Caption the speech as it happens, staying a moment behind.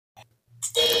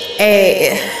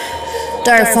Hey,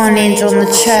 Dark Fawn Angel on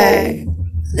the track.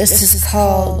 This is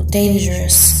called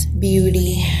Dangerous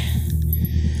Beauty.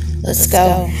 Let's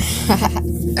go.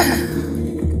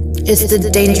 It's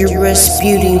the dangerous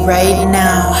beauty right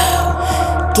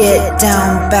now. Get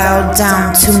down, bow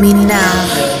down to me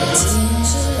now.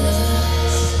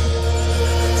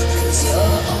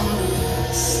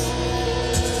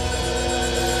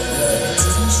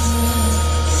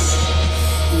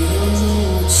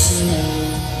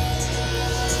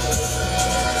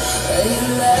 You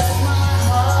left my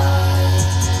heart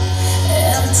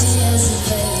empty as a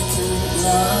vacant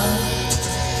lot.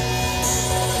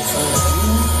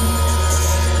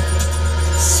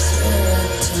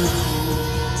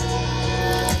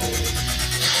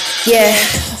 Yeah,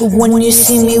 when you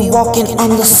see me walking on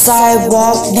the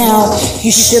sidewalk now,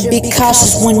 you should be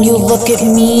cautious when you look at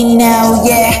me now.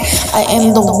 Yeah, I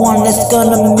am the one that's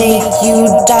gonna make you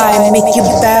die, make you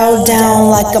bow down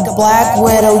like a black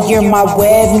widow. You're my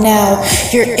web now,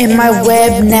 you're in my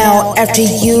web now. After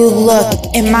you look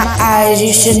in my eyes,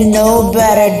 you should know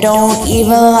better, don't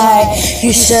even lie.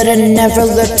 You should've never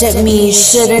looked at me,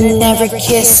 should've never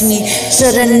kissed me,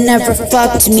 should've never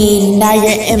fucked me. Now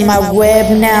you're in my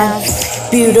web now.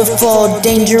 Beautiful,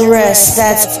 dangerous,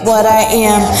 that's what I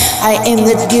am. I am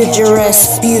the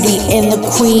dangerous beauty and the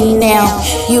queen now.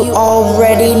 You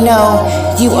already know,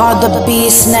 you are the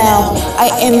beast now. I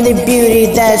am the beauty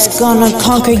that's gonna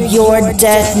conquer your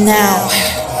death now.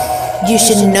 You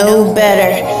should know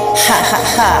better, ha ha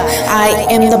ha.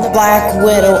 I am the black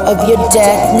widow of your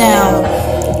death now.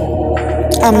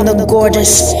 I'm the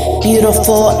gorgeous,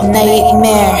 beautiful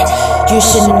nightmare. You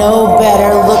should know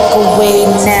better, look away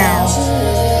now.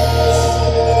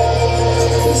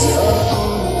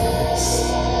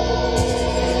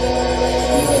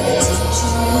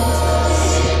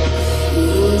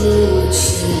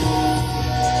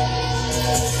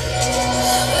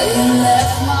 You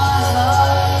left my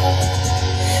heart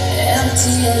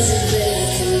empty as a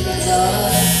vacant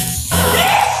lot.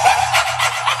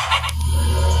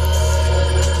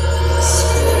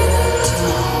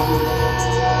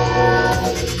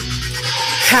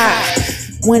 Ha!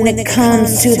 When it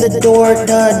comes to the door,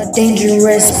 the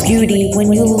dangerous beauty.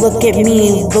 When you look at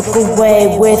me, look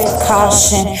away with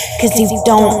caution. Cause you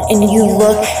don't and you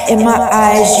look in my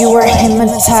eyes, you are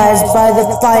hypnotized by the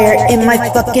fire in my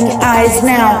fucking eyes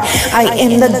now. I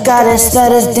am the goddess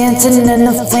that is dancing in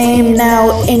the flame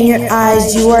now. In your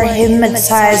eyes, you are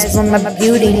hypnotized by my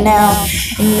beauty now.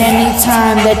 And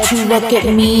anytime that you look at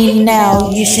me now,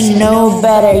 you should know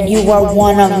better, you are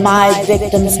one of my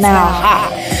victims now. Ha!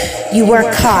 You are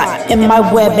caught in my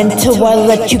web until I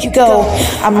let you go.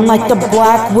 I'm like the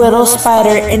black widow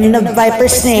spider and the viper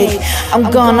snake. I'm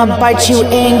gonna bite you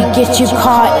and get you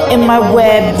caught in my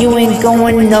web. You ain't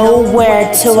going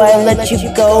nowhere till I let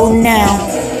you go now.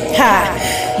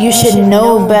 Ha! You should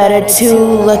know better to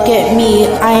look at me.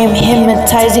 I am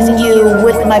hypnotizing you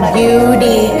with my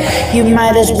beauty. You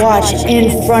might as watch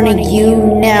in front of you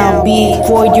now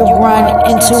before you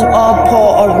run into a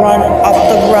pole or run off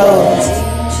the road.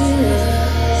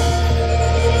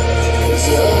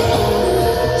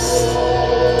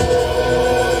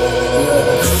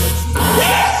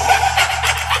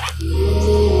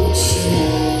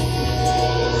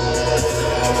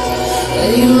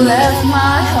 You left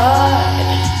my heart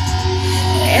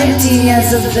empty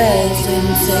as a vacant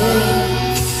place.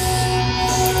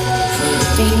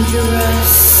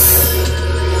 Dangerous,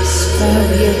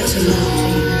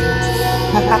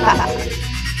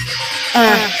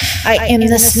 I am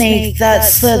the snake that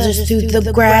slithers through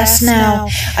the grass now.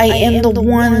 I am the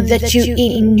one that you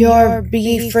eat in your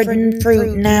forbidden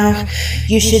fruit now.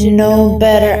 You should know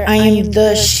better. I am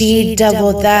the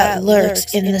she-devil that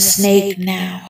lurks in the snake now.